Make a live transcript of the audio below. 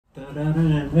Beautiful day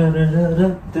in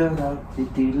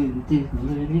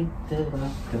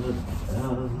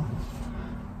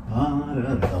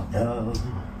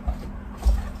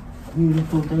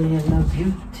the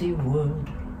beauty wood.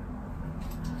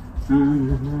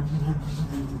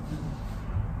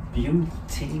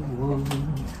 Beauty wood.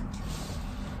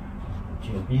 Could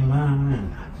you be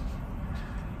mine?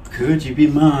 Could you be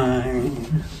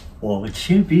mine? Would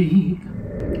you be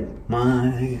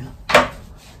my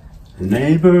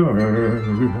neighbor?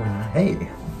 Hey,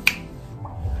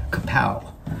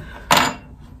 kapow,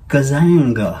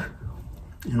 kazanga,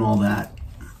 and all that.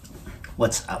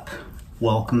 What's up?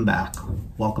 Welcome back.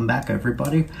 Welcome back,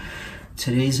 everybody.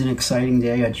 Today's an exciting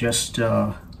day. I just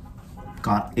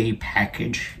got a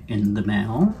package in the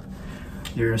mail.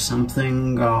 There's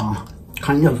something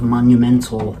kind of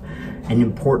monumental and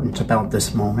important about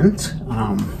this moment.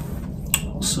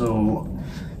 So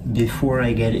before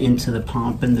I get into the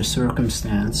pomp and the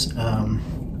circumstance,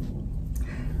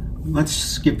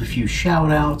 let's give a few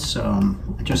shout outs.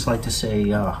 I'd just like to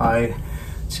say hi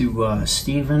to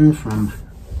Steven from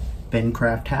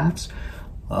Bencraft Hats.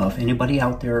 If anybody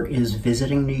out there is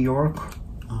visiting New York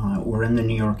or in the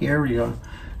New York area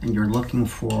and you're looking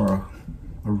for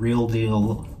a real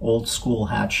deal old school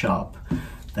hat shop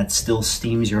that still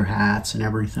steams your hats and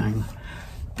everything,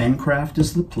 Bencraft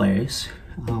is the place.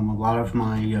 A lot of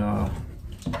my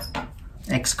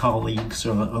ex-colleagues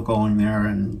are going there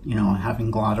and, you know, having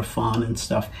a lot of fun and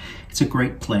stuff. It's a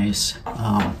great place.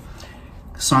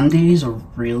 Sunday's a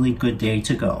really good day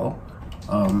to go.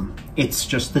 It's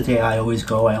just the day I always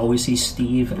go. I always see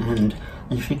Steve, and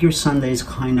I figure Sunday's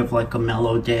kind of like a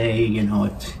mellow day. You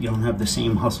know, you don't have the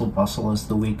same hustle bustle as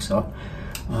the week. So,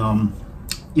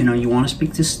 you know, you want to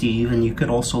speak to Steve, and you could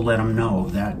also let him know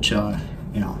that,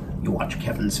 you know, you watch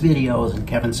Kevin's videos, and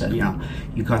Kevin said, you know,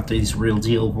 you got these real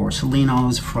deal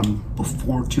Borsalinos from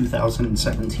before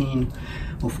 2017,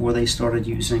 before they started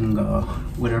using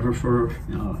whatever for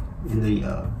in the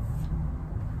I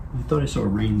thought I saw a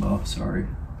rainbow, sorry.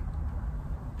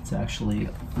 It's actually,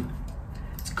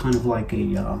 it's kind of like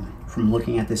a, from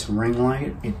looking at this ring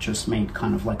light, it just made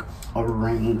kind of like a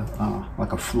ring,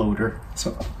 like a floater.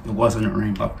 So it wasn't a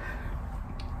rainbow.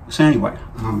 So anyway,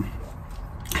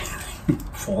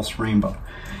 false rainbow.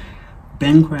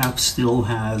 Bencraft still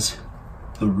has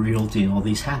the real deal.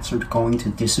 These hats are going to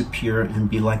disappear and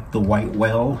be like the white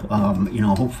whale. You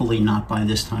know, hopefully not by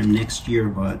this time next year,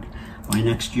 but by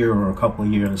next year or a couple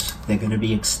of years, they're going to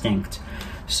be extinct.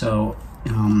 So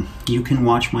you can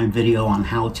watch my video on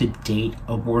how to date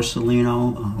a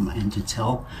Borsalino and to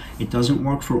tell. It doesn't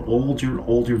work for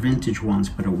older vintage ones,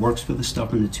 but it works for the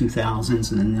stuff in the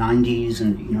 2000s and the 90s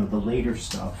and, you know, the later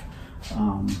stuff.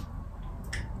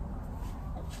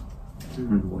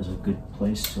 It was a good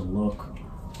place to look.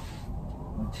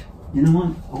 But you know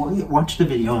what? Watch the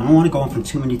video. I don't want to go on for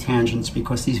too many tangents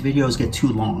because these videos get too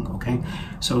long, okay?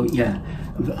 So yeah,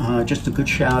 just a good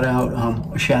shout out.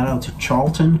 A shout out to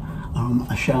Charlton.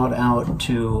 A shout out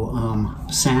to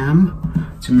Sam,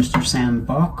 to Mr. Sam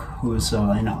Buck, who is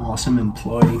an awesome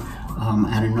employee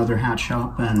at another hat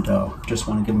shop, and just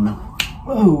want to give him a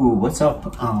whoa, what's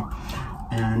up?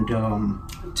 And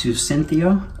to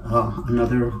Cynthia,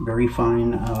 another very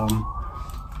fine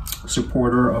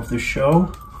supporter of the show,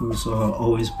 who's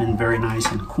always been very nice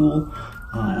and cool,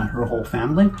 and her whole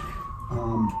family.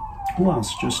 Who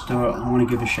else? Just I want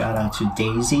to give a shout out to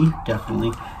Daisy.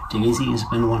 Definitely, Daisy has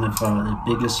been one of the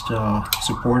biggest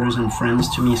supporters and friends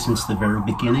to me since the very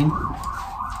beginning.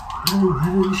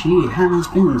 And she has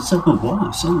been so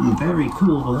awesome, very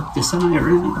cool at the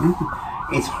siren.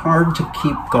 It's hard to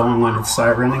keep going when it's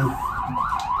sirening.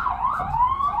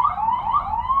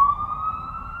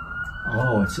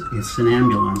 Oh, it's an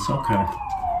ambulance. Okay.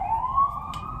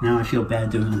 Now I feel bad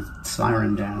doing a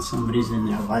siren dance. Somebody's in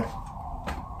there, like,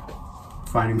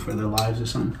 fighting for their lives or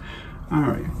something. All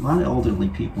right, a lot of elderly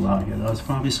people out here. There's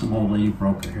probably some old lady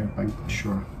broke her hip, I'm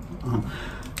sure.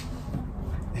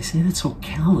 I say that so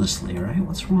callously, right?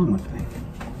 What's wrong with me?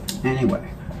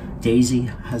 Anyway, Daisy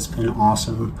has been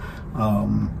awesome. I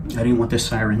didn't want the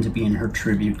siren to be in her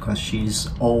tribute because she's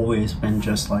always been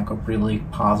just like a really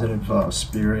positive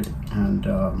spirit, and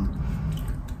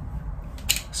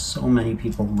so many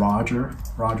people. Roger,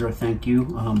 thank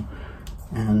you.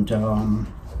 And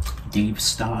Dave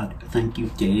Stott, thank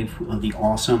you, Dave, the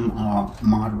awesome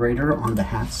moderator on the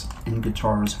Hats and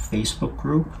Guitars Facebook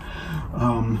group.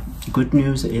 Good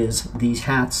news is these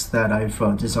hats that I've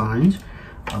designed,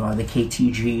 the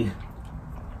KTG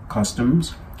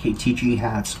customs, KTG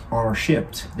hats are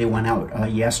shipped. They went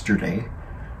out yesterday.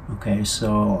 Okay,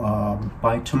 so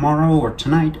by tomorrow or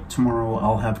tomorrow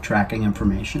I'll have tracking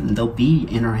information. They'll be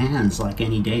in our hands like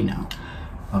any day now.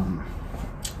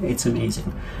 It's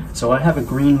amazing. So I have a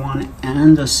green one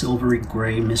and a silvery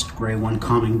gray, mist gray one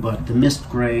coming, but the mist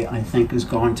gray I think is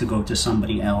going to go to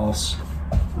somebody else.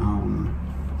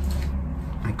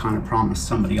 I kind of promised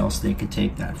somebody else they could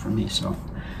take that from me, so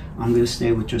I'm going to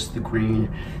stay with just the green.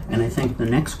 And I think the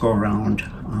next go around,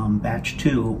 batch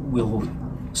 2, will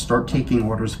start taking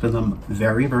orders for them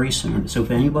very, very soon. So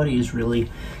if anybody is really,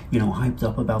 hyped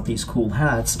up about these cool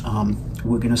hats,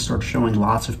 we're going to start showing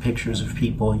lots of pictures of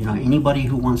people. Anybody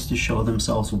who wants to show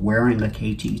themselves wearing a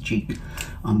KTG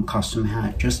custom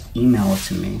hat, just email it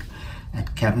to me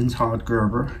at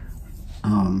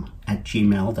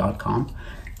kevintoddgerber@gmail.com,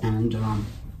 and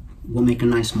we'll make a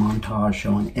nice montage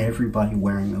showing everybody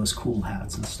wearing those cool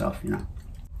hats and stuff.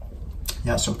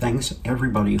 Yeah, so thanks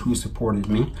everybody who supported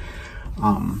me.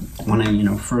 When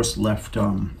I first left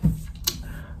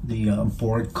the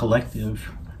board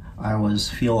collective, I was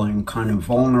feeling kind of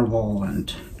vulnerable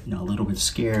and a little bit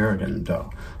scared, and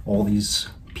all these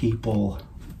people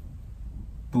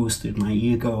boosted my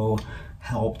ego,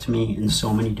 helped me in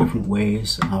so many different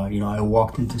ways. I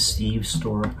walked into Steve's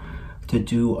store to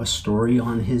do a story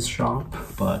on his shop,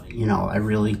 but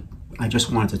I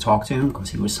just wanted to talk to him because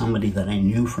he was somebody that I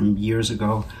knew from years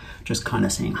ago, just kind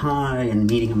of saying hi and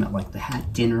meeting him at like the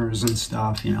hat dinners and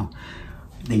stuff.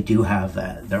 They do have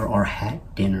that. There are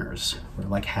hat dinners where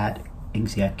like hat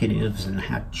executives and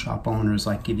hat shop owners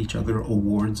like give each other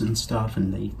awards and stuff,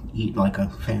 and they eat like a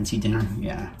fancy dinner.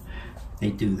 Yeah, they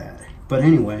do that. But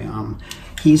anyway,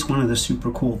 he's one of the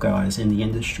super cool guys in the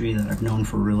industry that I've known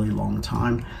for a really long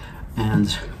time.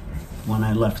 And when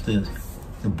I left the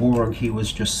Borg, he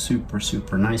was just super,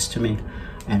 super nice to me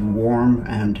and warm,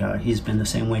 and he's been the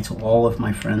same way to all of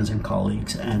my friends and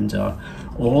colleagues, and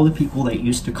all the people that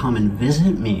used to come and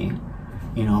visit me,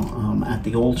 at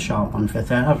the old shop on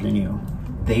 5th Avenue,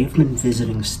 they've been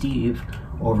visiting Steve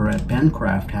over at Ben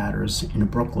Craft Hatters in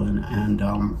Brooklyn, and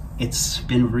it's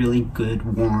been really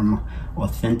good, warm,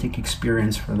 authentic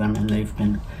experience for them, and they've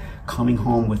been coming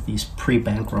home with these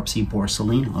pre-bankruptcy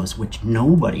Borsalinos, which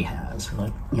nobody has.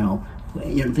 Like,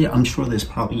 I'm sure there's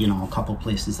probably, a couple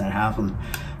places that have them,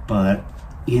 but,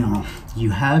 you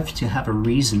have to have a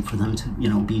reason for them to,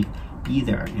 be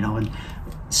there, and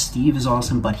Steve is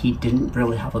awesome, but he didn't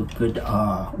really have a good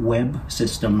web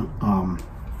system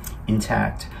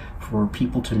intact for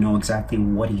people to know exactly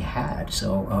what he had.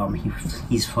 So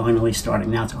he's finally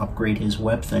starting now to upgrade his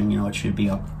web thing. It should be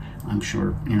up, I'm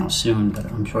sure, soon, but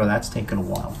I'm sure that's taken a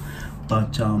while.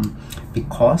 But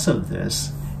because of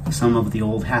this, some of the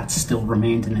old hats still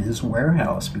remained in his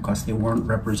warehouse because they weren't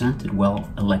represented well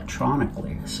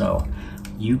electronically. So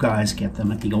you guys get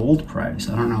them at the old price.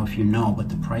 I don't know if you know, but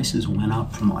the prices went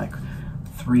up from like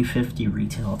 $350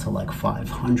 retail to like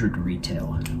 $500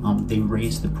 retail. They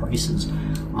raised the prices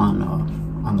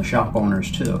on the shop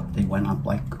owners too. They went up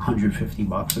like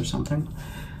 $150 or something.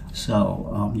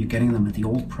 So you're getting them at the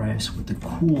old price with the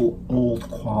cool old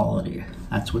quality.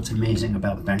 That's what's amazing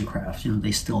about Ben Craft.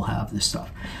 They still have this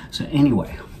stuff. So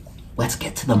anyway, let's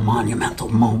get to the monumental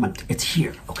moment. It's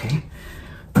here, okay?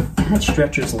 Hat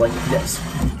stretchers like this.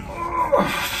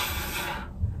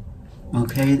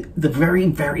 Okay, the very,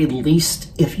 very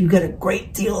least, if you get a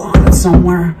great deal on it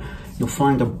somewhere, you'll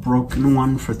find a broken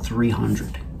one for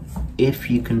 $300. If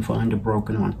you can find a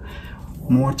broken one.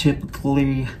 More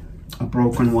typically, a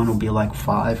broken one will be like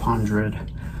 $500.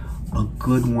 A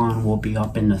good one will be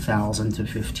up in the $1,000 to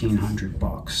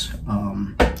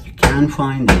 $1,500. You can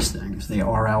find these things. They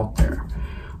are out there.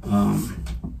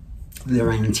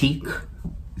 They're antique.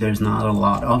 There's not a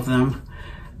lot of them.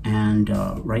 And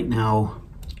right now,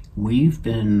 we've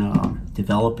been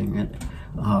developing it.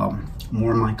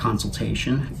 More my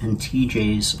consultation and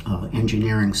TJ's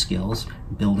engineering skills,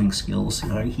 building skills.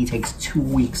 He takes 2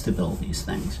 weeks to build these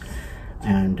things.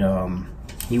 And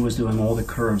he was doing all the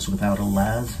curves without a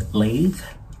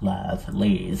without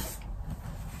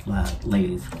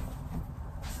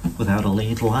a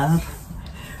lathe.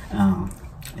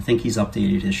 I think he's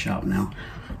updated his shop now,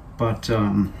 but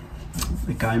the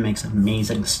guy makes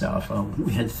amazing stuff.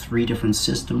 We had 3 different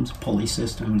systems, pulley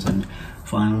systems, and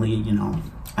finally,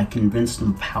 I convinced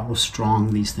him of how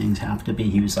strong these things have to be.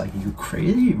 He was like, "You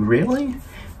crazy? Really?"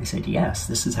 I said, "Yes,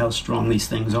 this is how strong these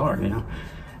things are,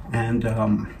 And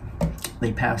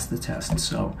they passed the test.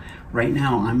 So right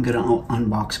now I'm gonna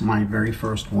unbox my very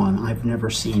first one. I've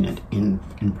never seen it in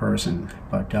person,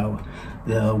 but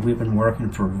we've been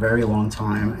working for a very long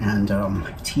time, and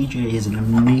TJ is an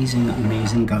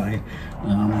amazing guy.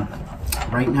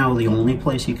 Right now the only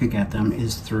place you could get them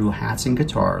is through Hats and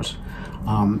Guitars.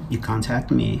 You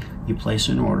contact me, you place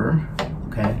an order,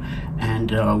 okay,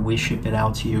 and we ship it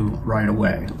out to you right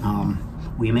away.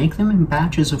 We make them in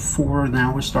batches of 4.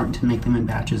 Now we're starting to make them in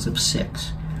batches of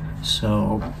 6.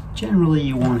 So generally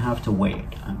you won't have to wait.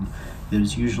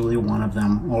 There's usually one of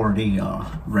them already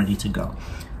ready to go.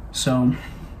 So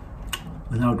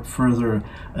without further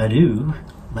ado,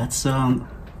 let's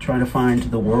try to find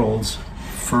the world's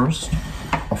first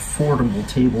affordable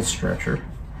table stretcher.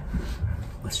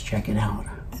 Let's check it out.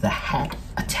 The Hat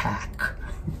Attack.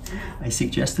 I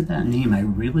suggested that name. I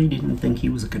really didn't think he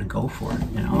was gonna go for it,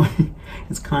 you know?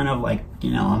 It's kind of like,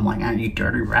 you know, I'm like, you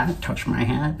dirty rat, touch my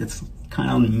hat. It's kind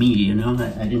of me, you know?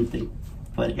 I didn't think,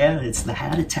 but yeah, it's the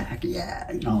Hat Attack. Yeah,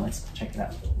 you know, let's check it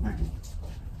out. All right.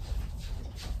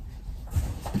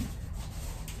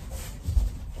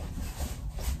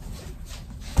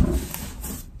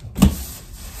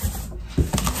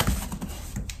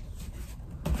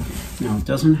 Now, it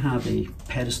doesn't have a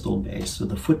pedestal base, so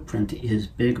the footprint is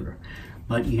bigger,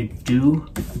 but you do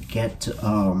get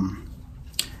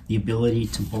the ability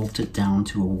to bolt it down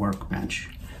to a workbench,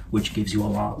 which gives you a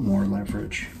lot more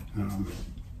leverage. All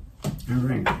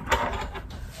right. I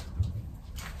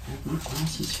have my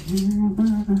glasses here.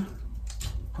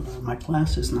 Put on my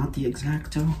glasses, not the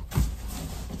X-Acto.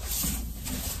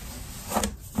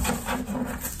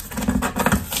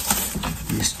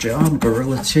 Nice job,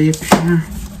 Gorilla Tape here.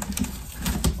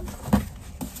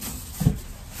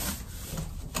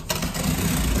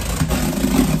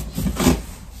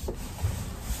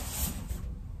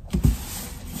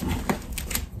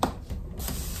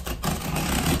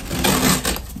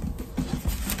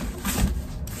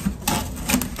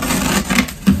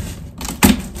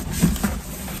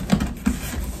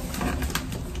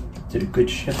 Did a good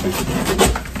shipping. I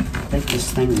think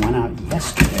this thing went out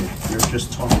yesterday. We were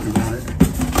just talking about it.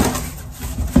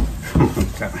 Oh my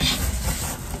gosh.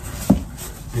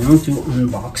 I don't do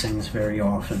unboxings very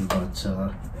often, but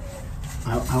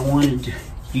I wanted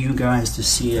you guys to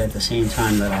see it at the same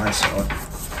time that I saw it.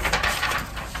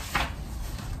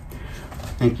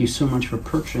 Thank you so much for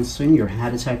purchasing your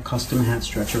Hat Attack custom hat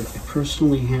stretcher. I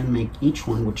personally hand make each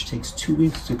one, which takes 2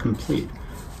 weeks to complete.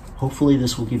 Hopefully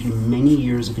this will give you many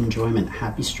years of enjoyment.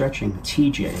 Happy stretching,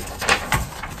 TJ.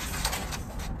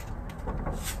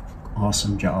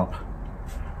 Awesome job.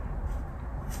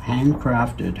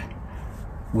 Handcrafted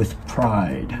with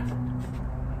pride.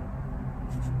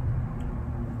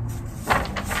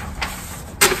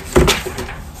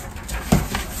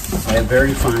 By a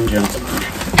very fine gentleman.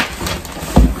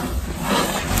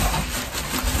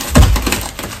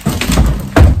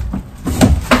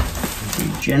 A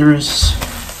generous,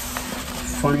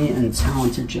 funny and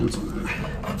talented gentleman,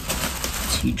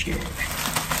 TJ.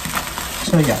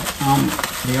 So yeah,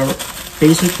 they are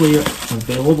basically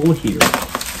available here.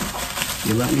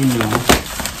 You let me know.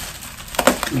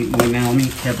 You email me,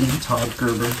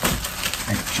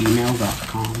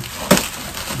 KevinToddGerber@gmail.com.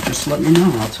 Just let me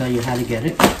know. I'll tell you how to get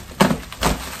it.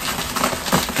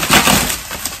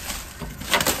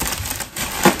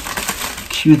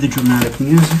 Cue the dramatic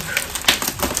music.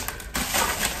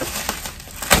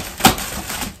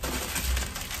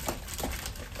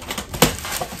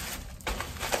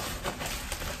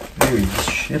 Very nice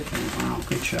shipping. Wow,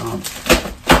 good job.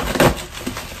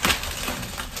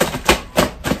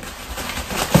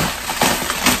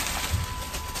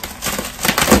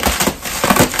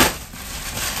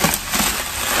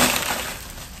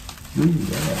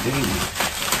 Yeah, baby.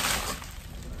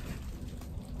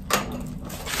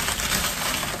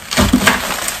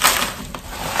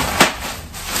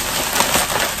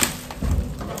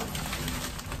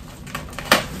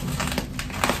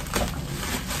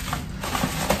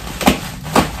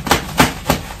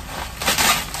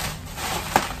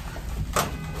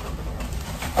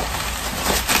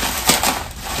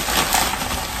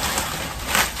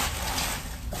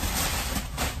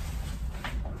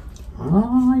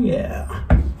 Oh, yeah.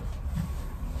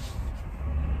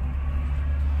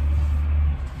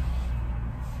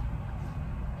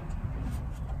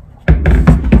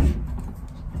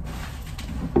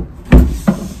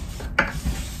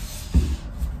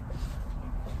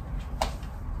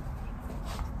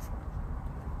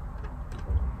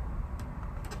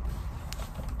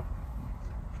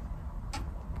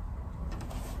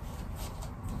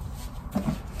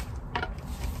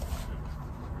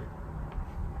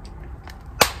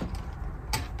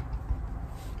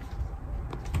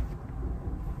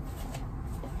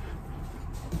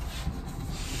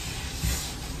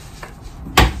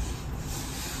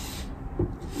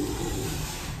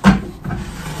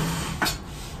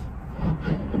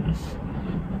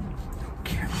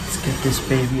 Get this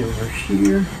baby over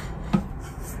here.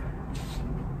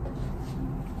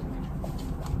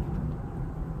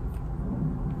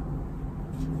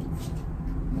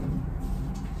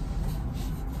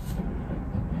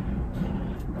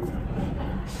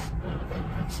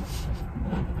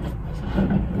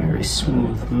 nice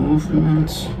smooth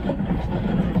movements.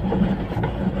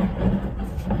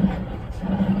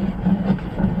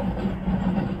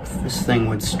 This thing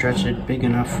would stretch it big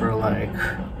enough for like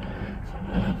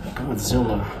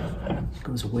Godzilla. It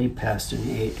goes way past an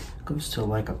 8. It goes to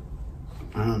like a,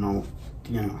 I don't know,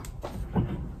 you know,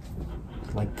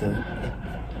 like the,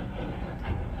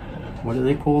 what do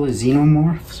they call it?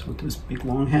 Xenomorphs with those big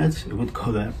long heads? It would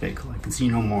go that big, like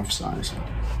xenomorph size.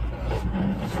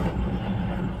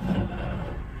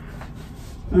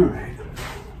 Alright,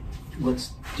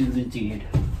 let's do the deed.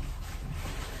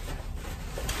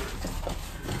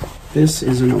 This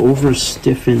is an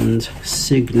over-stiffened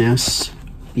Cygnus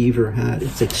beaver hat.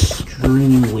 It's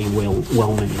extremely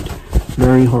well made.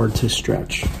 Very hard to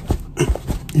stretch.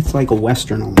 It's like a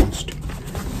Western almost.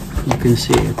 You can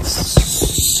see it's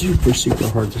super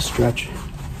hard to stretch.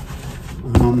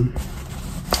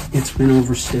 It's been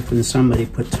over-stiffened. Somebody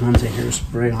put tons of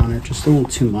hairspray on it, just a little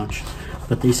too much.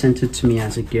 But they sent it to me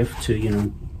as a gift to, you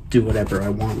know, do whatever I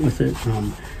want with it.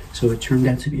 So it turned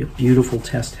out to be a beautiful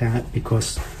test hat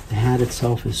because the hat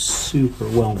itself is super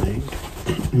well made.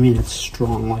 I mean, it's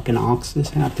strong like an ox, this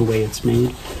hat, the way it's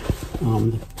made.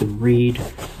 The reed,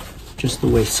 just the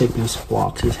way Cygnus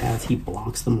blocks his hats, he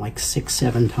blocks them like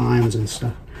 6-7 times and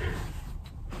stuff.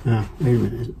 Wait a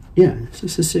minute. Yeah, is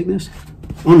this a Cygnus?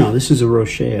 Oh no, this is a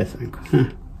Rocher, I think. Huh.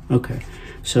 Okay,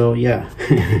 so yeah.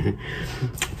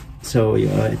 So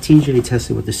TJ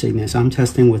tested with the Cygnus. I'm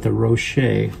testing with a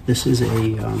Rocher. This is a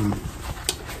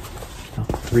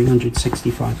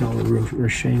 $365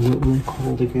 Rocher. What were they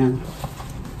called again?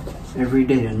 Every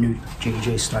day a new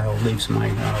JJ style leaves my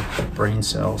brain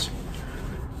cells.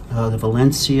 The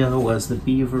Valencia was the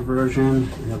beaver version,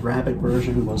 and the rabbit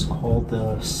version was called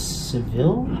the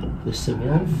Seville? The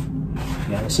Seville?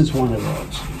 Yeah, this is one of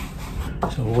those.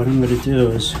 So what I'm going to do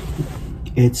is,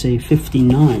 it's a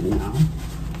 59 now.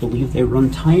 I believe they run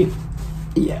tight.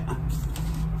 Yeah.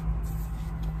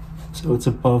 So it's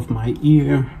above my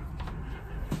ear.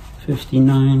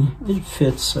 59. It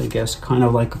fits, I guess, kind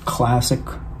of like a classic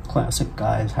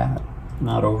guy's hat,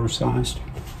 not oversized.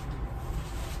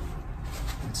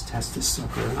 Let's test this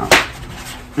sucker out.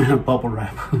 Bubble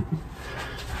wrap.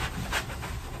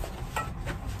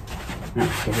 Now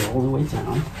put it all the way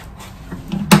down.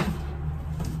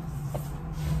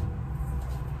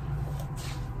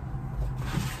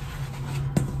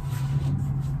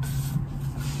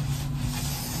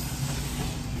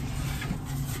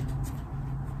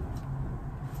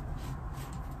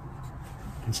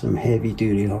 And some heavy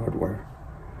duty hardware.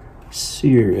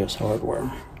 Serious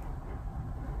hardware.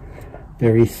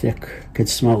 Very thick. Could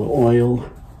smell the oil.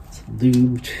 It's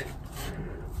lubed.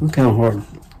 Look how hard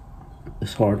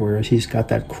this hardware is. He's got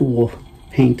that cool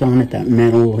paint on it, that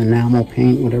metal enamel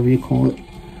paint, whatever you call it.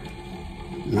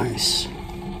 Nice.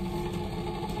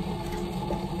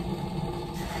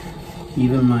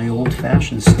 Even my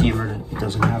old-fashioned steamer that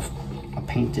doesn't have a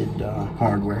painted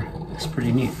hardware. It's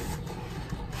pretty neat.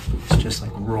 It's just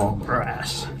like raw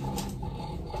brass.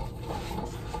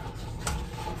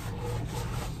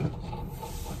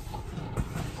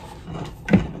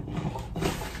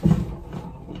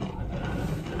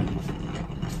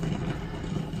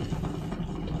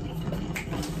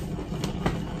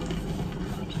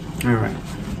 All right,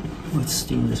 let's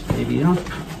steam this baby up.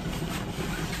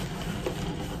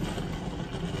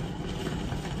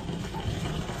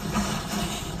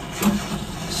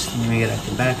 Steaming it at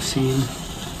the back seam,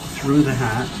 through the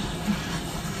hat.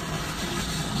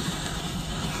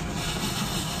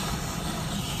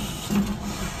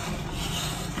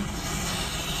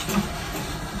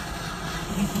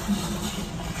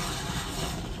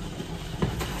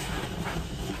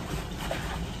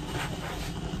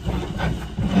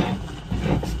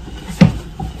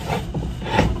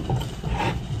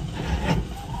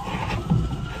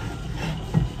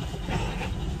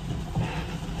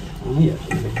 Oh yeah,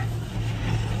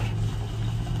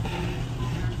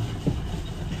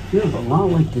 feels a lot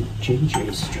like the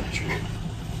JJ stretcher.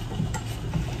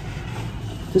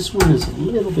 This one is a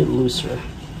little bit looser.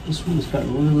 This one's got a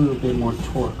little bit more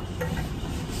torque.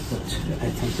 But I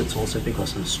think that's also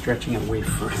because I'm stretching it way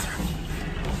further.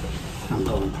 I'm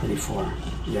going pretty far.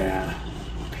 Yeah.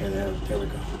 Okay, there we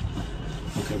go.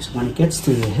 Okay, so when it gets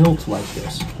to the hilt like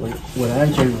this, what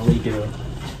I generally do,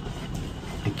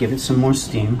 I give it some more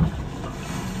steam.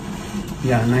 You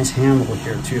got a nice handle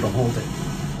here too to hold it.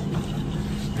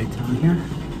 Right down here.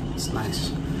 It's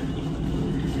nice.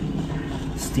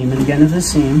 Steam it again to the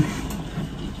seam.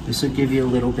 This will give you a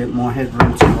little bit more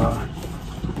headroom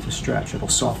to stretch. It'll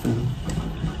soften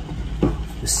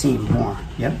the seam more.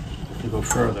 Yep, to go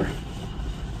further.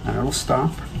 And it'll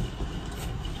stop.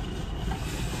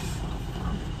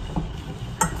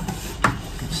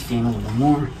 steam a little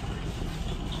more.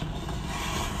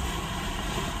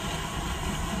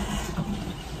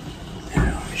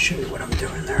 And let me show you what I'm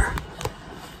doing there.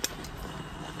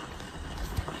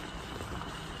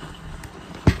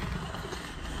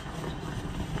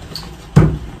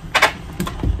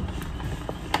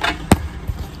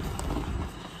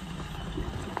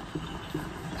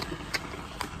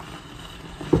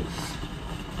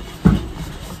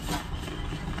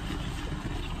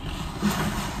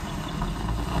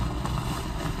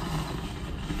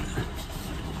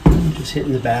 Just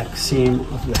hitting the back seam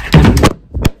of the hat.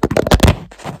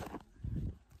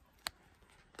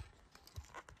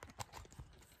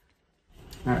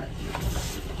 All right,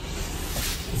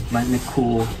 letting it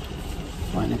cool,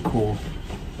 letting it cool.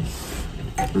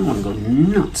 I don't want to go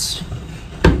nuts,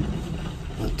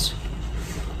 but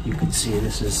you can see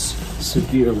this is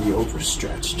severely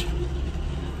overstretched.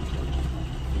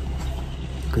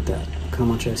 Look at that, look how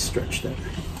much I stretched that.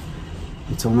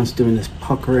 It's almost doing this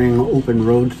puckering open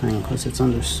road thing because it's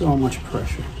under so much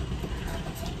pressure.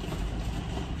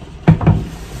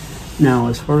 Now,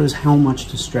 as far as how much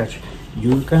to stretch,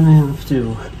 you're gonna have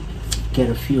to get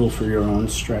a feel for your own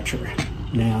stretcher.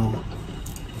 Now,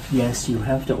 yes, you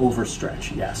have to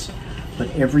overstretch, yes,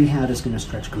 but every hat is gonna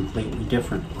stretch completely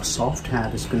different. A soft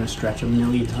hat is gonna stretch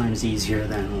 1,000,000 times easier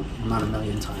than, not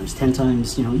 1,000,000 times, 10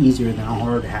 times, easier than a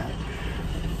hard hat.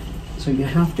 So you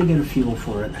have to get a feel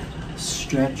for it.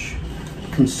 Stretch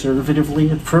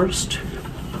conservatively at first.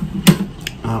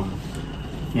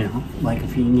 Like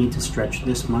if you need to stretch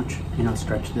this much,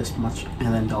 stretch this much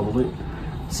and then double it.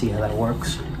 See how that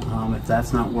works. If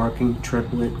that's not working,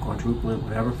 triple it, quadruple it,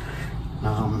 whatever.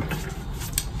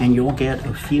 And you'll get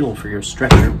a feel for your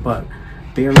stretcher, but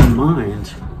bear in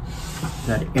mind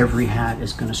that every hat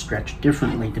is going to stretch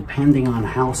differently depending on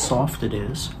how soft it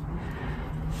is.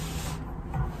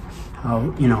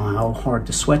 How hard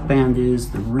the sweatband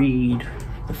is, the reed,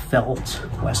 the felt,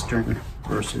 Western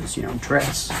versus,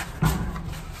 dress.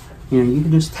 You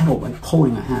can just tell by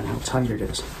pulling a hat how tight it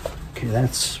is. Okay,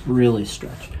 that's really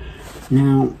stretched.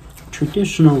 Now,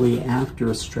 traditionally after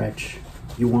a stretch,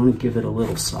 you want to give it a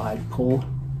little side pull,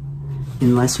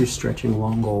 unless you're stretching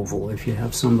long oval. If you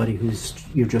have somebody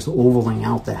you're just ovaling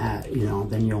out the hat,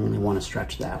 then you only want to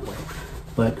stretch that way.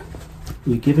 But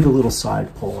you give it a little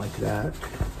side pull like that,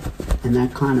 and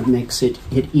that kind of makes it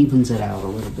evens it out a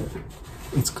little bit.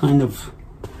 It's kind of,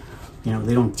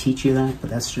 they don't teach you that, but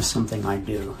that's just something I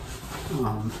do.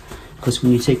 Because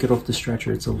when you take it off the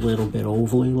stretcher, it's a little bit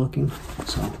ovally looking.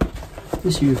 So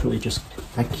this usually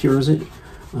that cures it.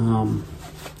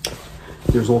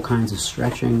 There's all kinds of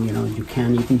stretching, you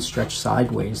can even stretch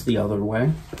sideways the other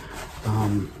way.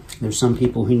 There's some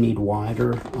people who need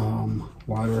wider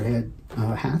head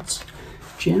hats.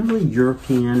 Generally,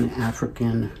 European,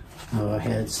 African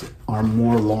heads are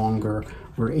more longer,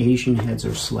 where Asian heads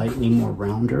are slightly more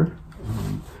rounder.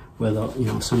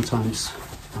 Sometimes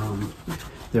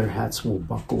their hats will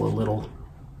buckle a little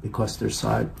because they're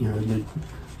you're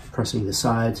pressing the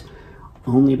sides,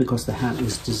 only because the hat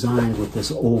was designed with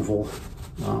this oval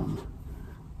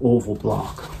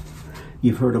block.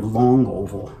 You've heard of long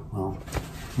oval. Well,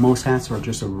 most hats are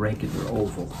just a regular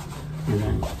oval. And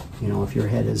then, if your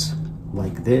head is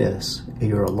like this,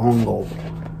 you're a long oval.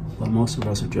 But most of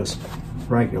us are just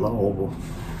regular oval.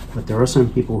 But there are some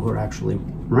people who are actually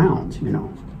round,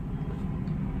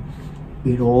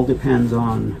 It all depends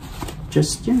on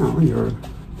just, your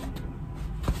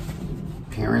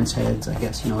parents' heads, I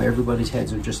guess. Everybody's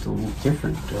heads are just a little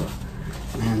different.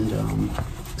 And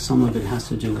some of it has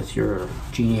to do with your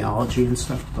genealogy and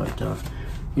stuff, but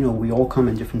we all come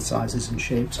in different sizes and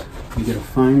shapes. You're gonna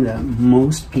find that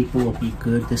most people will be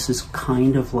good. This is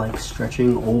kind of like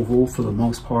stretching oval for the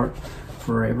most part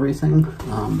for everything,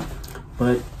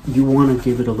 but you want to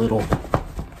give it a little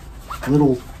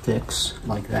fix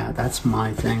like that. That's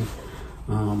my thing,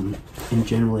 and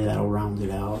generally that'll round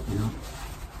it out.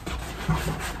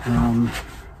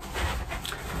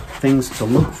 Things to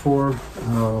look for.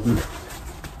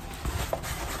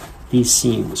 These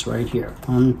seams right here,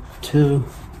 1, 2,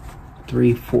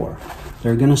 3, 4.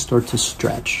 They're gonna start to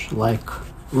stretch,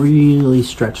 really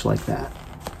stretch like that.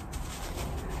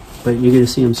 But you're gonna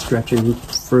see them stretching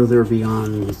further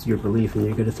beyond your belief, and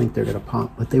you're gonna think they're gonna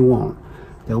pop, but they won't.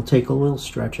 They'll take a little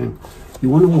stretching. You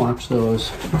wanna watch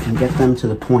those and get them to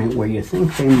the point where you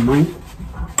think they might,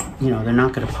 they're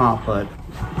not gonna pop, but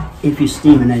if you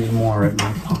steam it anymore, it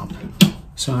might pop.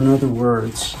 So in other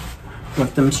words,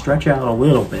 let them stretch out a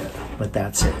little bit, but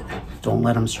that's it. Don't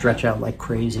let them stretch out like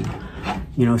crazy.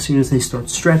 As soon as they start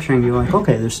stretching, you're like,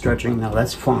 okay, they're stretching now,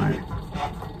 that's fine.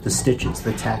 The stitches,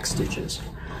 the tack stitches.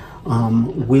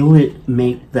 Will it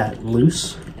make that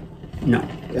loose? No,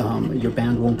 your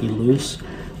band won't be loose.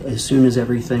 As soon as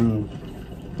everything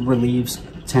relieves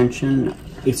tension,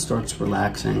 it starts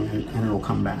relaxing and it'll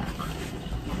come back.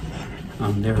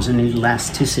 There's an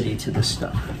elasticity to this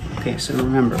stuff. Okay, so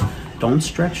remember, don't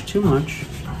stretch too much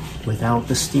without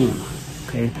the steam.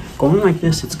 Okay, going like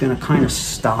this, it's going to kind of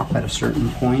stop at a certain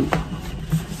point,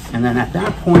 and then at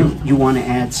that point, you want to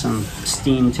add some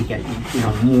steam to get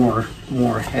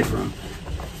more headroom.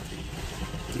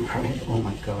 Okay. Oh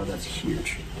my God, that's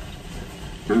huge.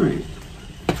 All right,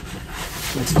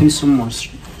 let's do some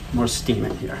more steam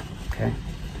in here. Okay,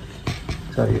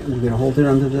 so we're going to hold it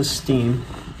under this steam.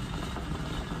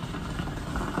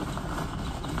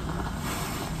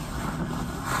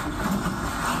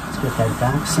 Get that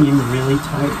back seam really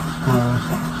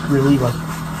tight, really like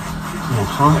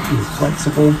hot and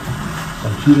flexible. By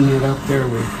heating it up there,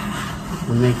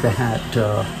 we make the hat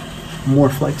more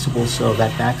flexible so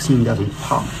that back seam doesn't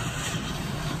pop.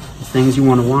 The things you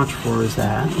want to watch for is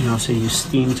that, so you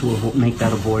steam to make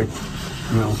that avoid,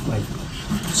 like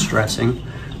stressing,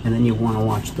 and then you want to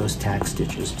watch those tack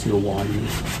stitches too while you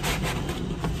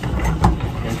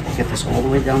get this all the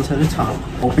way down to the top.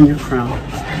 Open your crown.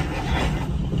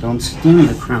 Don't steam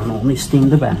the crown, only steam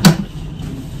the back.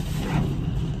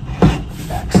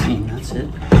 Back seam, that's it.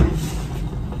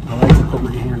 I like to put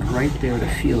my hand right there to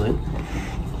feel it.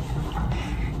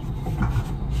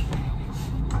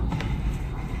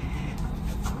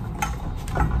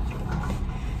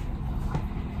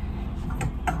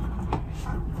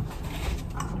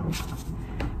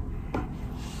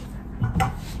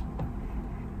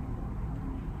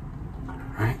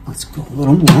 All right, let's go a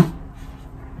little more.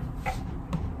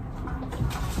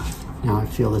 Now I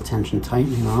feel the tension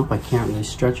tightening up. I can't really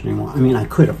stretch anymore. I mean, I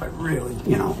could if I really,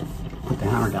 put the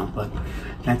hammer down, but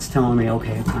that's telling me,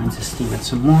 okay, time to steam it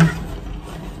some more.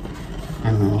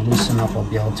 And when I loosen up, I'll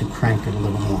be able to crank it a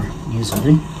little more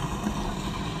easily.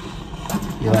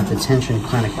 You let the tension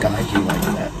kind of guide you like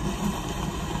that.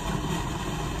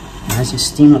 And as you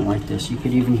steam it like this, you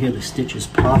could even hear the stitches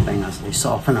popping as they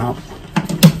soften up.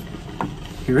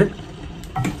 Hear it?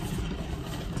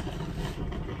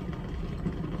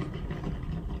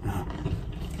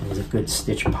 Good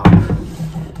stitch pop.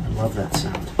 I love that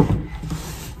sound.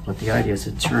 But the idea is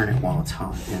to turn it while it's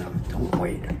hot, don't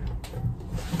wait.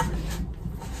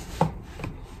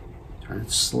 Turn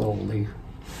it slowly.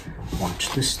 Watch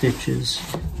the stitches.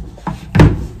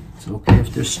 It's okay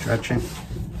if they're stretching.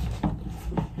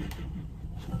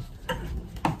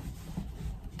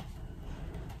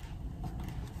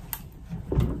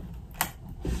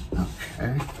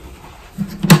 Okay.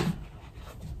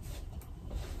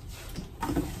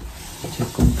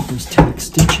 Take over these tack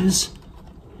stitches.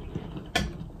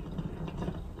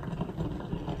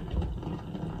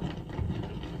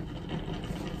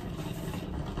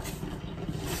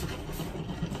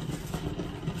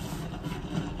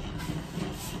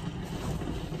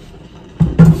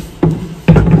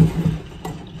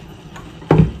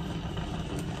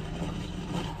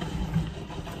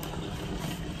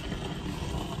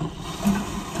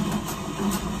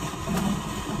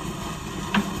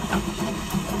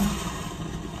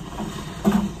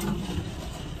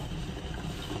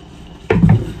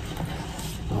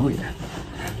 Oh yeah.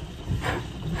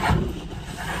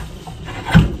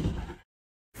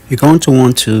 You're going to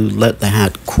want to let the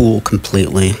hat cool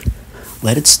completely.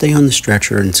 Let it stay on the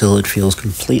stretcher until it feels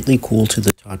completely cool to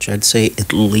the touch. I'd say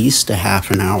at least a half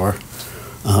an hour.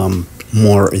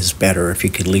 More is better. If you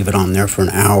could leave it on there for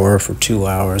an hour, for 2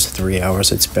 hours, 3 hours,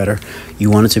 it's better.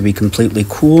 You want it to be completely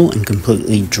cool and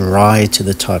completely dry to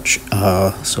the touch.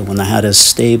 So when the hat is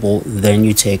stable, then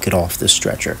you take it off the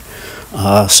stretcher.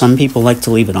 Some people like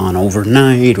to leave it on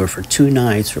overnight or for 2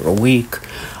 nights or a week.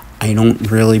 I don't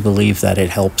really believe that it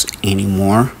helps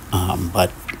anymore,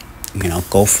 but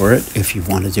go for it. If you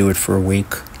want to do it for a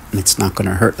week, it's not going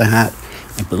to hurt the hat.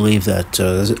 I believe that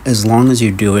as long as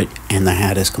you do it and the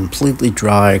hat is completely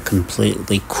dry,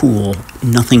 completely cool,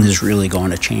 nothing is really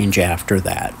going to change after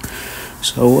that.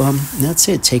 So that's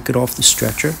it. Take it off the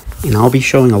stretcher. And I'll be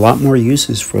showing a lot more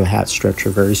uses for the hat stretcher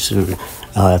very soon.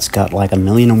 It's got like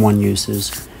 1,000,001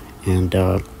 uses. And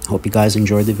hope you guys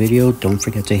enjoyed the video. Don't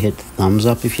forget to hit the thumbs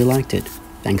up if you liked it.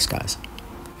 Thanks, guys.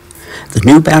 The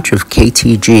new batch of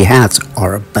KTG hats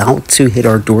are about to hit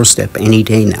our doorstep any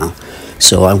day now.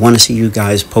 So I want to see you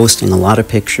guys posting a lot of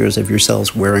pictures of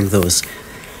yourselves wearing those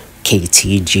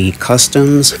KTG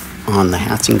customs on the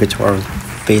Hats and Guitar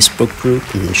Facebook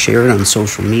group, and share it on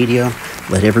social media.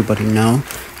 Let everybody know.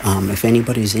 If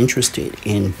anybody's interested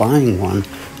in buying one,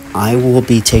 I will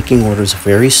be taking orders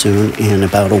very soon. In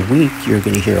about a week, you're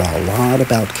going to hear a lot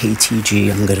about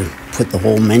KTG. I'm going to put the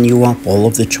whole menu up, all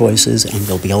of the choices, and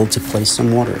you'll be able to place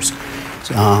some orders.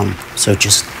 So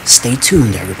just stay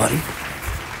tuned, everybody.